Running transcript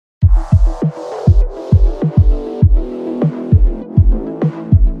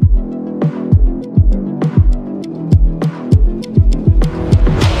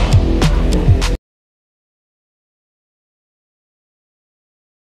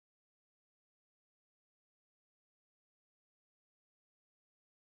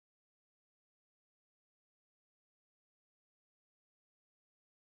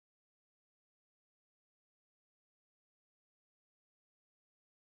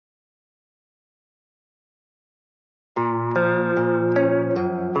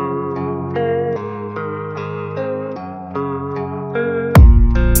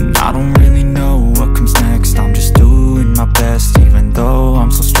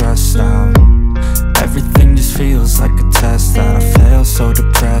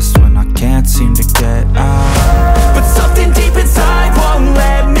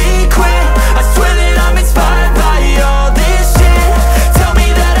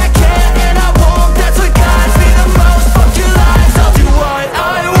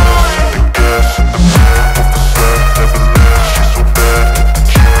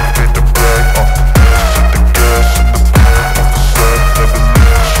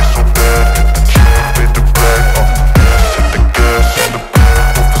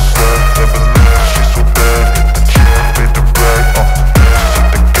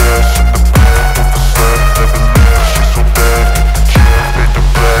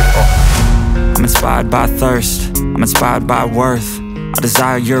inspired by thirst, I'm inspired by worth. I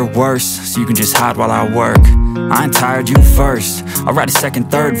desire your worst, so you can just hide while I work. I ain't tired, you first. I'll write a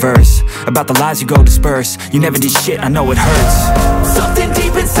second, third verse about the lies you go disperse. You never did shit, I know it hurts. Something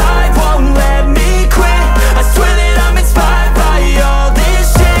deep inside won't let me quit. I swear that I'm inspired by all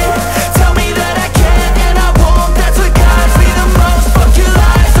this shit. Tell me that I can and I won't. That's what guides me the most. Fuck your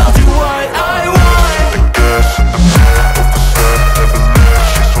lies, I'll do what I want.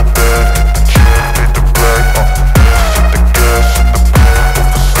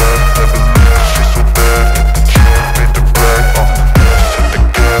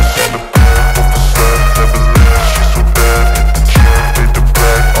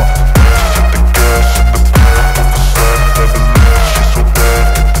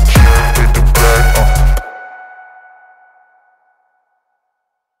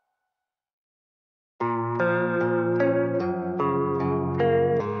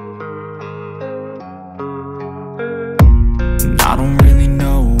 I don't really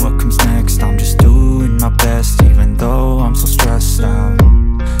know what comes next. I'm just doing my best, even though I'm so stressed out.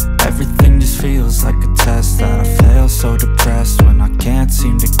 Everything just feels like a test that I fail, so depressed when I can't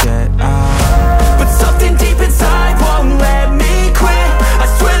seem to get out. But something deep inside won't let me quit. I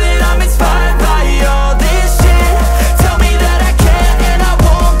swear that I'm inspired by all this shit. Tell me that I can and I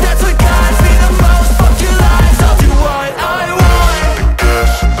won't. That's what guides me the most. Fuck your lies, I'll do what I want.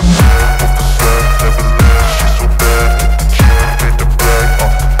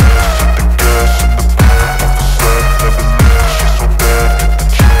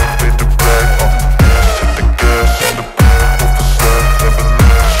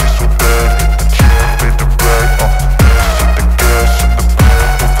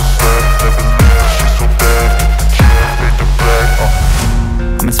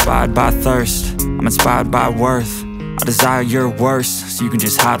 I'm inspired by thirst, I'm inspired by worth. I desire your worst, so you can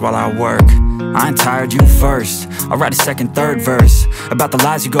just hide while I work. I ain't tired, you first. I'll write a second, third verse about the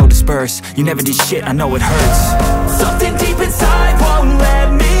lies you go disperse. You never did shit, I know it hurts. Something deep inside won't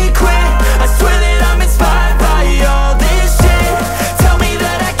let me quit. I swear that I'm inspired by all this shit. Tell me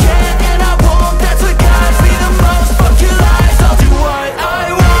that I can and I won't. That's what guides me the most. Fuck your lies, I'll do what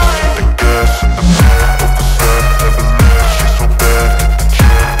I want.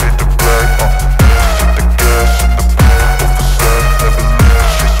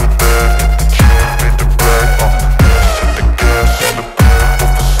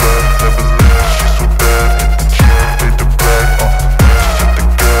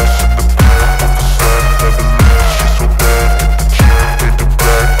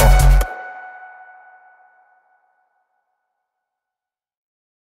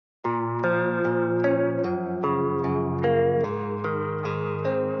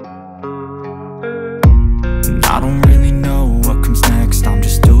 I don't really know what comes next. I'm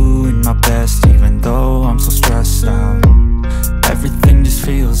just doing my best, even though I'm so stressed out. Everything just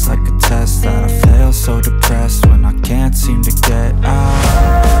feels like a test that I fail, so depressed when I can't seem to get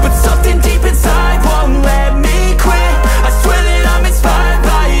out. But something deep inside won't let me quit. I swear that I'm inspired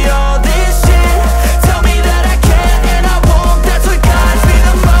by all this shit. Tell me that I can and I won't. That's what guides me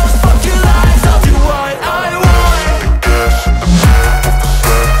the most. Fuck your lies, I'll do what I want.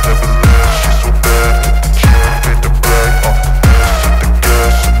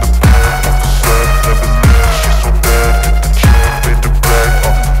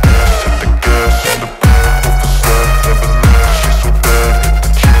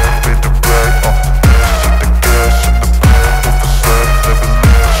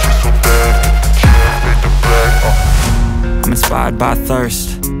 I'm inspired by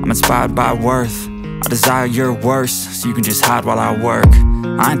thirst, I'm inspired by worth. I desire your worst, so you can just hide while I work.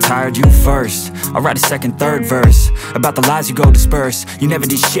 I ain't tired, you first. I'll write a second, third verse about the lies you go disperse. You never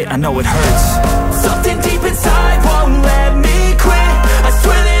did shit, I know it hurts. Something deep inside